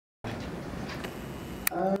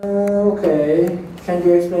Okay, can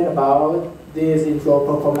you explain about this inflow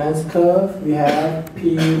performance curve? We have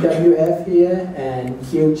PWF here and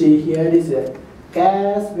QG here. This is a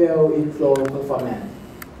gas well inflow performance.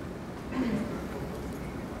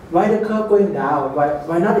 Why the curve going down?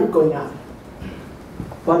 Why not it going up?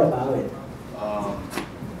 What about it?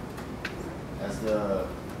 As the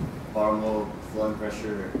bottom lobe flowing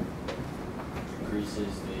pressure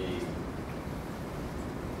increases, the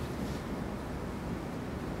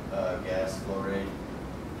gas flow rate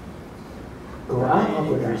Go up or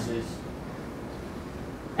go down? increases.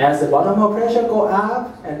 As the bottom hole pressure go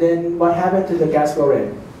up, and then what happened to the gas flow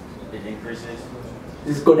rate? It increases.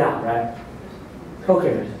 This go down, right?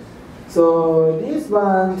 Okay. So this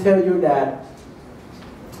one tell you that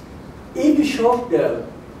if you choke the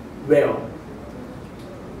well,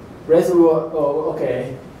 reservoir, oh,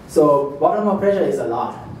 okay. So bottom hole pressure is a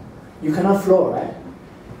lot. You cannot flow, right?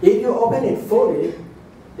 If you open it fully,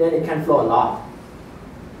 then it can flow a lot,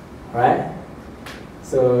 right?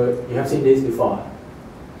 So you have seen this before?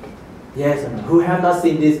 Yes or no? Who have not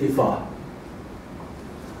seen this before?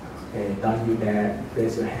 Okay, don't you dare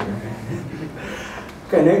raise your hand.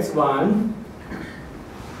 Okay, next one.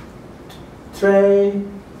 Trey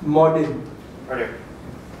Modin. Right here.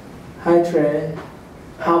 Hi Trey.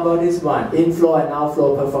 How about this one? Inflow and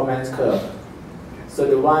outflow performance curve. So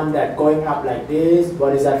the one that going up like this,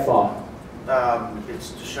 what is that for?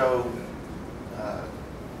 It's to show.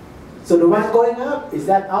 So the one going up, is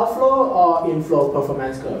that outflow or inflow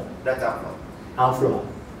performance curve? That's outflow. Outflow.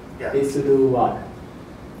 Yeah. It's to do what?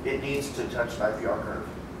 It needs to touch IPR curve.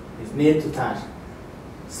 It needs to touch.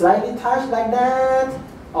 Slightly touch like that,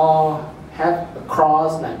 or have a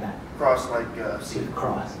cross like that? Cross like C.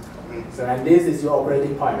 Cross. So and this is your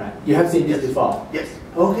operating point, right? You have seen this before? Yes.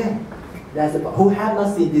 Okay. That's the who have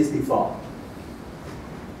not seen this before?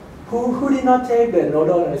 Who did not take the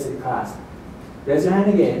nodal analysis class? Raise your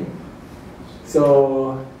hand again.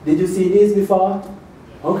 So did you see this before?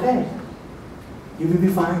 Okay. You will be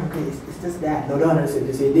fine. Okay, it's just that nodal analysis.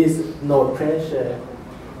 You see this node pressure,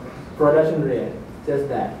 production rate, just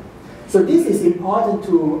that. So this is important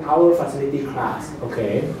to our facility class.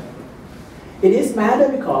 Okay. It is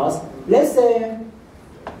matter because let's say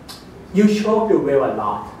you choke the well a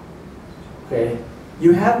lot. Okay,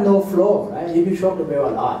 you have no flow, right? If you choke the well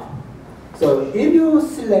a lot. So if you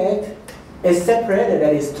select a separator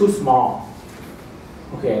that is too small,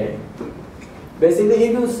 okay, basically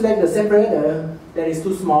if you select the separator that is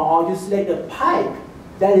too small, or you select the pipe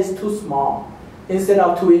that is too small, instead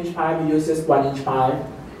of 2-inch pipe, you use just 1-inch pipe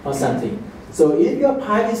or something. So if your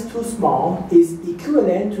pipe is too small, it's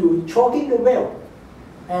equivalent to choking the well,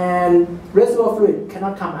 and reservoir fluid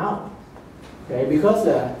cannot come out, okay, because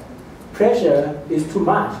the pressure is too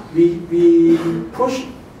much. We push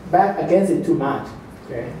back against it too much,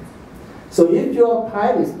 okay. So if your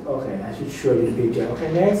pipe is, okay, I should show you the picture.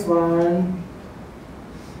 Okay, next one.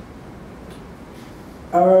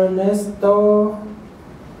 Ernesto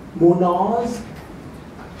Munoz.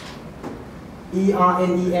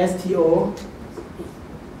 Ernesto.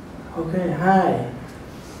 Okay, hi.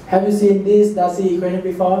 Have you seen this Darcy equation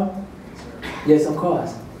before? Yes, of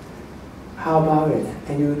course. How about it?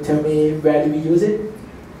 Can you tell me where do we use it?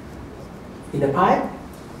 In the pipe?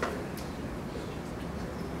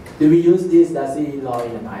 Do we use this Darcy law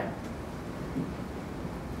in the pipe?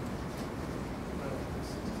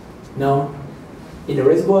 No? In the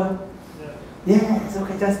reservoir? Yes,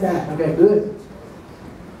 okay, just that. Okay, good.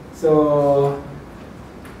 So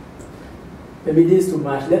maybe this is too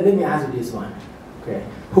much. Let me ask you this one. Okay.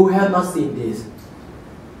 Who have not seen this?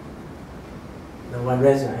 No one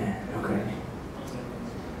raise your hand. Okay.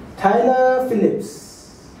 Tyler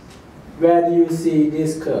Phillips. Where do you see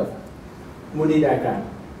this curve? Moody diagram.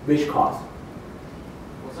 Which course?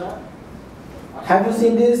 What's that? Have you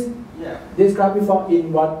seen this? Yeah. This graph before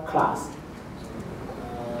in what class?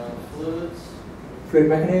 Fluids. Fluid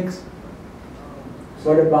mechanics?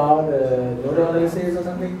 What about nodal analysis or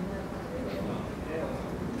something?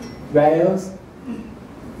 Where else?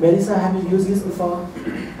 Melissa, have you used this before?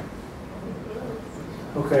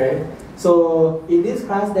 Okay. So in this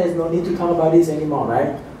class, there's no need to talk about this anymore,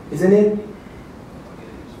 right? Isn't it?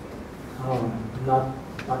 Oh, not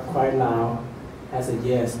quite now. As a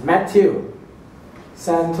yes. Matthew,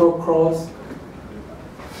 Santo Cruz.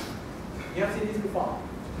 You have seen this before?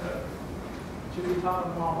 Should we talk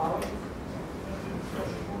more about it?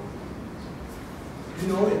 You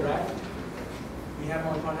know it, right? We have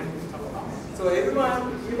more important things to talk about. So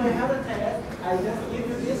everyone, if I have a test, I just give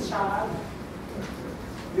you this chart.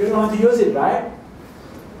 You know how to use it, right?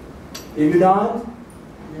 If you don't,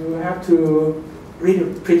 you have to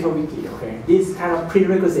read Preto Wiki, okay? This kind of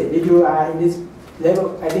prerequisite. If you are in this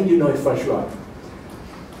level, I think you know it for sure.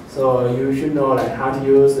 So you should know like how to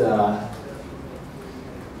use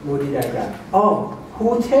Moody diagram. Oh,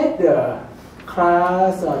 who take the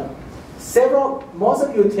class on most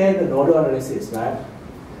of you take the nodal analysis, right?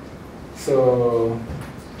 So,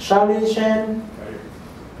 Charlie Chen,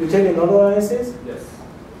 you take the nodal analysis? Yes.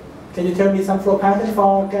 Can you tell me some flow pattern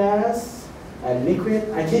for gas and liquid?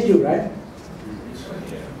 I teach you, right?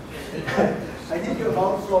 I teach you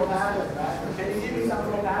about flow pattern, right? Can you give me some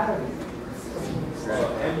flow pattern?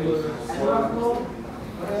 Angular flow?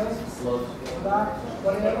 What else? Slope.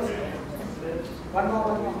 What else? One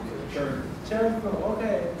more. Churn flow,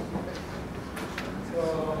 okay. So,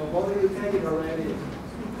 what do you take it already?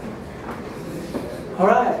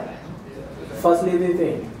 Alright. Facility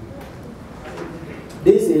thing.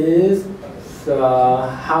 This is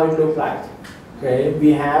how it looks like. Okay,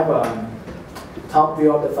 we have top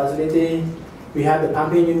view of the facility. We have the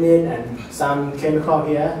pumping unit and some chemical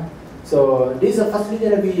here. So this is a facility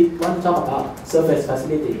that we want to talk about, surface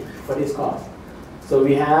facility for this course. So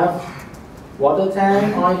we have water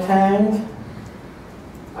tank, oil tank.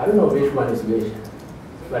 I don't know which one is which,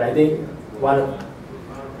 but I think one of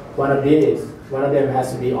them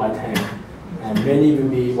has to be oil tank, and many will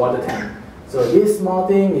be water tank. So this small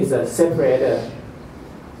thing is a separator,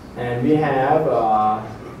 and we have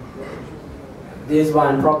this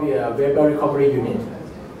one probably a vapor recovery unit.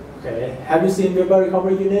 Okay, have you seen vapor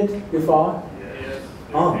recovery unit before? Yes.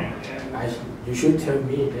 Oh, you should tell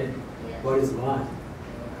me then. What is what?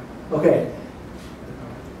 Okay.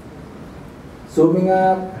 Zooming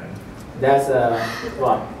up, that's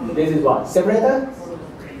what? This is what? Separator?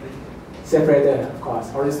 Separator, of course,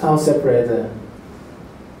 horizontal separator.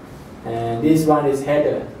 And this one is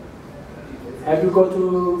header. Have you go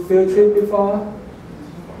to field trip before?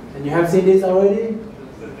 And you have seen this already?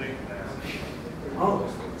 Oh,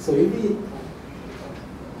 so you did. Did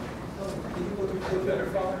you go to field trip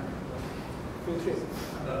before? Field trip.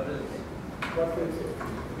 What field trip?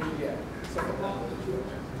 Yeah.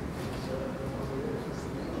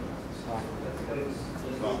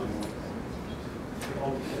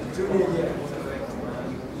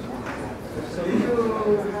 So you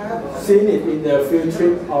have seen it in the field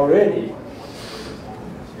trip already.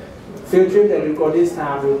 Field trip that you go this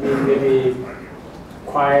time will be maybe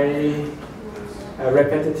quite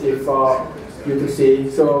repetitive for you to see.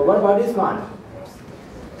 So what about this one?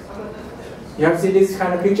 You have seen this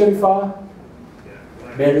kind of picture before?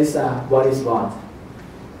 Where is what is what?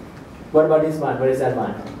 What about this one? Where is that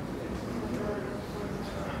one?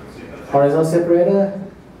 Horizontal separator.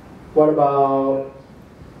 What about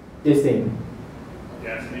this thing?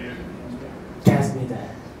 Gas meter. Gas meter.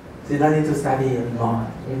 So you don't need to study anymore.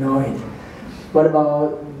 You know it. What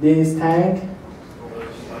about this tank?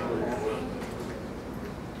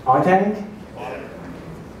 Oil tank?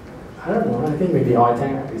 I don't know. I think maybe oil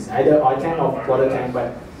tank. It's either oil tank or water tank.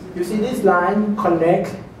 But you see this line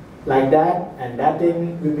connect like that, and that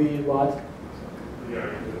thing will be what?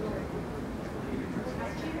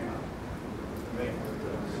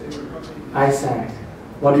 ISAC.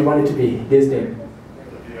 What do you want it to be? This thing.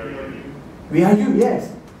 VRU,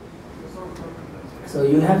 yes. So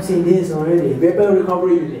you have seen this already. Vapor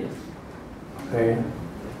recovery unit. Okay.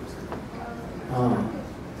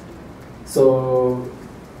 So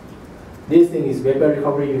this thing is vapor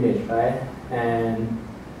recovery unit, right? And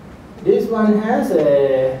this one has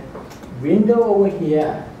a window over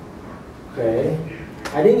here. Okay.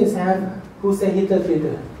 I think it's have who say heater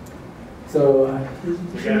filter. So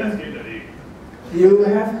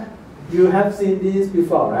you have seen this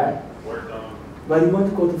before, right? Worked on. But you want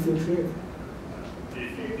to go to field trip.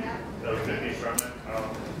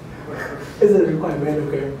 It's a requirement,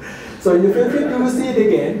 okay. So in the field trip you will see it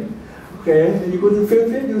again. Okay, when you go to field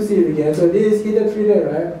trip you will see it again. So this is heater treater,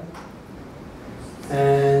 right?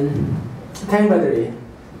 And tank battery.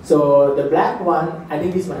 So the black one, I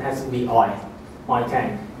think this one has to be oil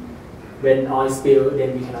tank. When oil spill,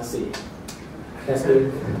 then we cannot see. That's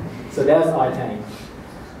good. So that's oil tank.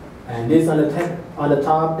 And this on the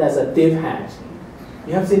top, that's a diff hatch.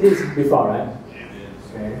 You have seen this before, right?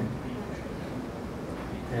 Okay.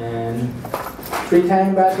 And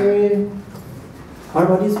 3-tank battery. What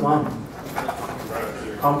about this one?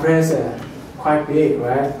 Compressor, quite big,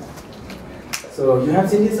 right? So you have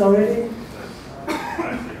seen this already?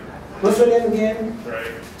 What's your name again?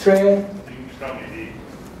 Trey. You can just call me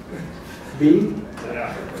B? D.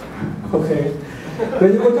 Yeah. Okay.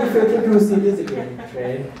 When you go to field trip, you will see this again,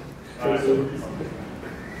 Trey.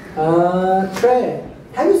 Trey,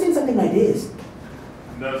 have you seen something like this?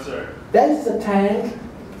 No, sir. That is a tank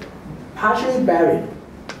partially buried.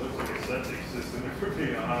 Looks like a septic system, if we're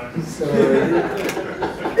being honest. So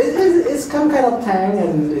it's some kind of tank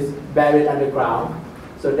and it's buried underground.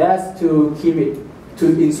 So that's to keep it, to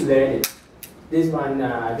insulate it. This one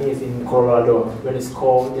I think is in Colorado. When it's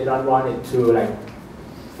cold, they don't want it to like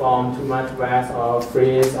form too much wax or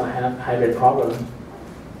freeze or have hybrid problem.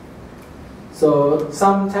 So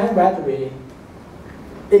some tank battery,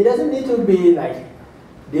 it doesn't need to be like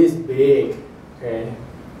this big, okay,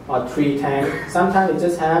 or 3 tanks. Sometimes it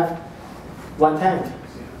just have 1 tank,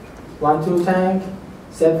 1-2 tank,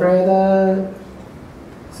 separator,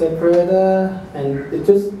 and it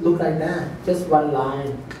just look like that, just 1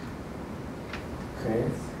 line. Okay.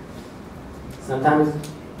 Sometimes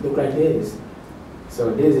look like this.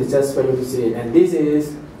 So this is just for you to see it. And this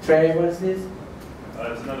is tray. What is this?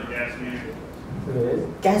 It's another gas meter. Okay.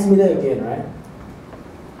 Gas meter again, right?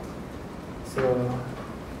 So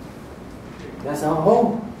that's all.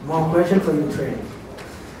 Oh, more question for you, Trey.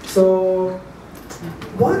 So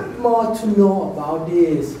what more to know about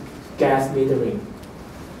this gas metering?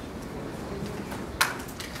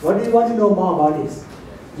 What do you want to know more about this?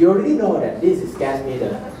 You already know that this is gas meter.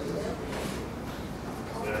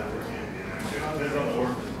 Depends on the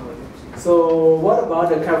ordinance. So what about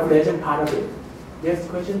the calculation part of it? Yes,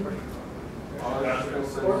 question? They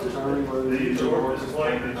use the ordinance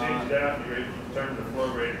plane to change it out, you're able to determine the flow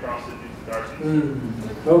rate across it using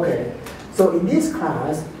Darcy's. Okay. So in this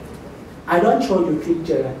class, I don't show you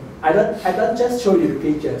picture. I don't just show you the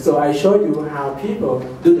picture. So I show you how people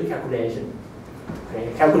do the calculation.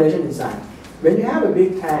 Okay, calculation inside. When you have a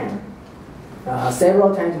big tank,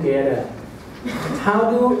 several tanks together,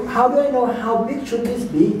 how do I know how big should this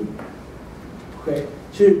be? Okay,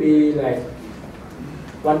 should it be like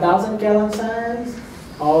 1,000 gallon size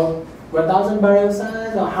or 1,000 barrel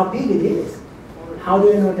size, or how big it is? How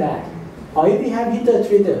do I know that? Or if we have heater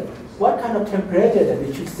treater, what kind of temperature that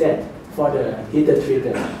we should set for the heater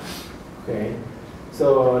treater? Okay,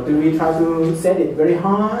 so do we try to set it very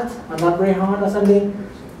hot or not very hot or something?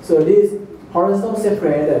 So this horizontal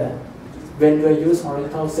separator, when we use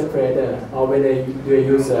horizontal separator or when we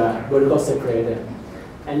use a vertical separator,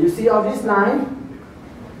 and you see all these lines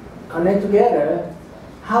connect together,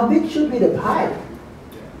 how big should be the pipe?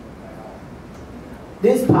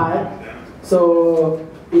 This pipe, so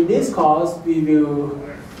in this course we will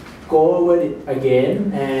go over it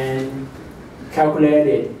again and calculate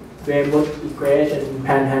it, Weymouth equation,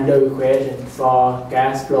 Panhandle equation for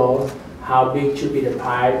gas flow, how big should be the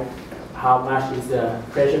pipe, how much is the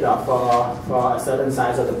pressure drop for a certain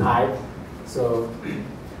size of the pipe. So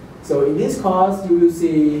in this course you will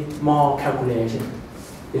see more calculation.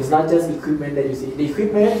 It's not just equipment that you see. The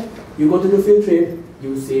equipment, you go to the field trip,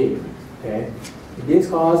 you see it. Okay. In this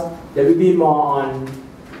course, there will be more on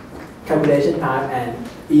calculation part and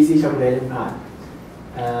easy calculation part.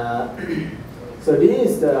 So this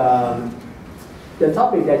is the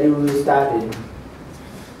topic that you will study.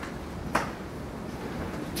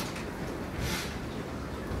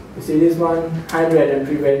 You see this one, hydrate and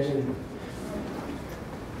prevention.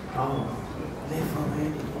 Oh, live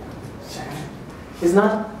already. It's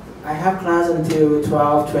not, I have class until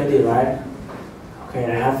 12:20, right? Okay,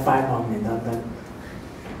 I have 5 more minutes,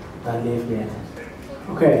 don't leave yet.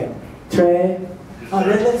 Okay, Trey. Oh,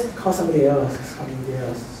 let's call somebody else.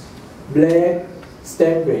 Blake,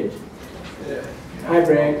 step bridge.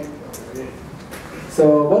 Hydrate.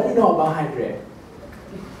 So what do you know about hydrate?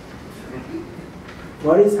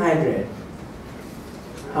 What is hydrate?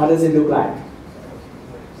 How does it look like?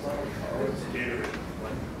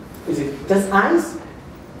 Is it just ice?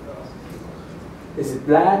 Is it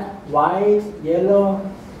black, white, yellow?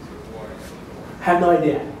 Have no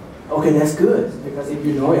idea. Okay, that's good, because if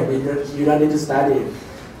you know it, you don't need to study it.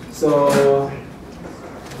 So,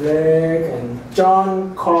 Blake and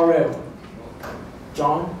John Correll.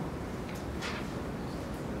 John,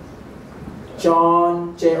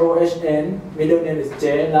 John, middle name is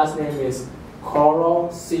J, last name is Correll,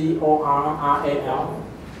 Corral.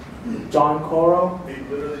 John Correll. He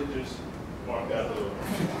literally just walked out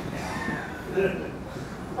the door.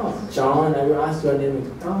 Oh, John, I will ask your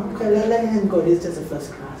name. Oh, okay, let him go. This is just the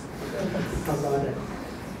first class. How about that?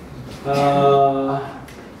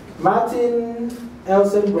 Martin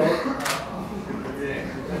Elsenbrook.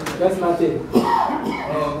 That's Martin.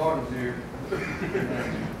 Martin's here.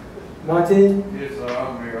 Martin? Yes,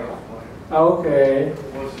 I'm here. Okay.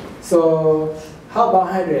 So, how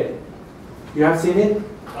about hydrate? You have seen it?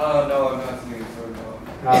 No, I'm not seeing it so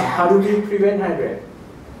no. How do we prevent hydrate?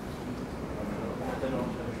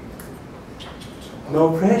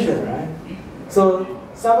 No pressure, right? So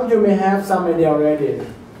some of you may have some idea already.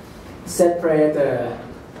 Separator,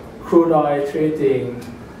 crude oil treating,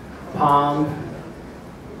 pump.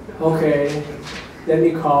 Okay, let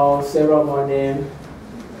me call several more names.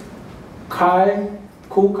 Kai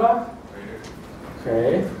Kuka.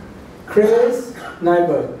 Okay. Chris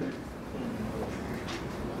Nyberg.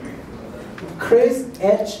 Chris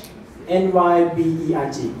H Nyberg.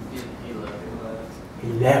 He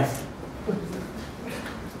left.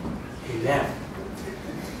 He left.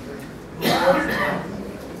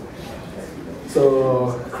 So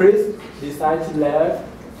Chris decided to leave.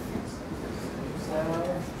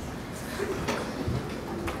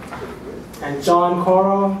 And John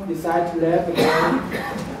Coral decided to leave again.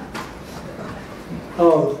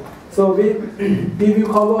 Oh, so we will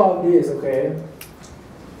cover all this, okay?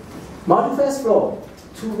 Multiphase flow.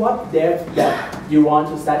 To what depth that you want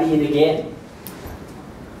to study it again?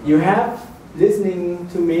 You have listening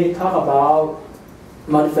to me talk about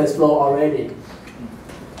multiphase flow already.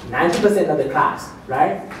 90% of the class,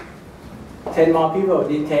 right? 10 more people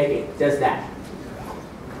didn't take it, just that.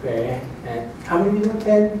 Okay, and how many people?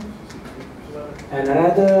 10? And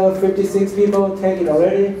another 56 people take it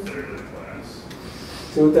already?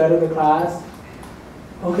 2/3 of the class.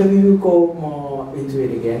 Okay, we will go more into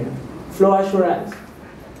it again. Flow assurance.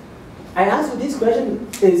 I ask you this question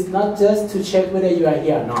is not just to check whether you are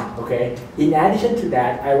here or not, okay? In addition to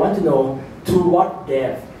that, I want to know to what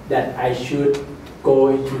depth that I should go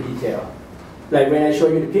into detail. Like when I show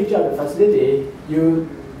you the picture of the facility, you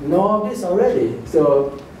know this already.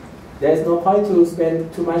 So there's no point to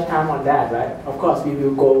spend too much time on that, right? Of course, we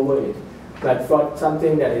will go over it. But for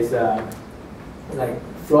something that is like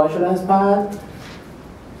flow assurance part,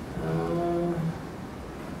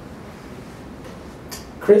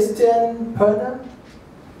 Christian Perner,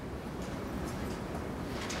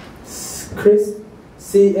 Chris,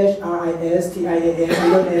 C-H-R-I-S-T-I-A-N,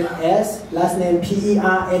 middle name S, last name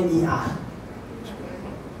P-E-R-N-E-R.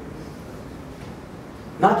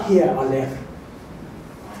 Not here or left?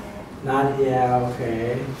 Not here,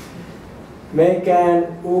 okay. Megan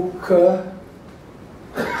Uker.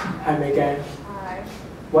 Hi Megan. Hi.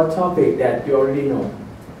 What topic that you already know?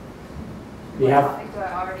 We What have. topic do I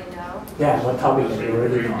already know? Yeah, what topic that you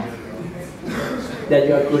already know? That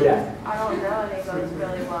you are good at? I don't know, and it goes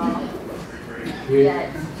really well. You, Yet.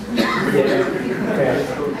 yeah, okay.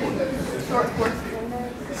 Short courses in there.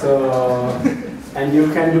 So, and you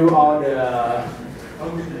can do all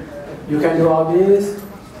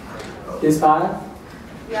this part?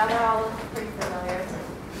 Yeah, they're all pretty familiar.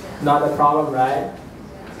 Not a problem, right?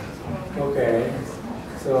 Okay.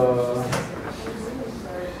 So,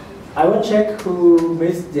 I will check who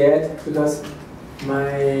missed yet because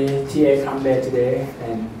my TA come there today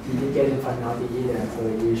and he didn't get in front of either, so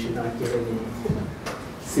you should not get any.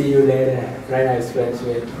 See you later. Right now it's friends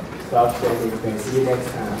with 12:20. See you next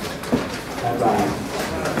time. Bye bye.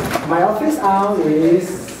 My office hour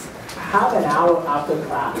is half an hour after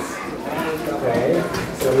class. Okay.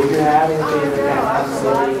 So if you have anything, you can come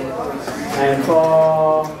see. And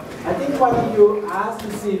for I think one of you asked to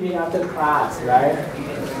see me after class, right?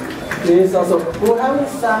 Please also, who haven't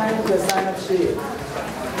signed the sign-up sheet?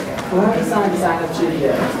 Who haven't signed the sign-up sheet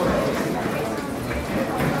yet?